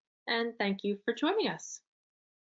 888-543-4778. And thank you for joining us.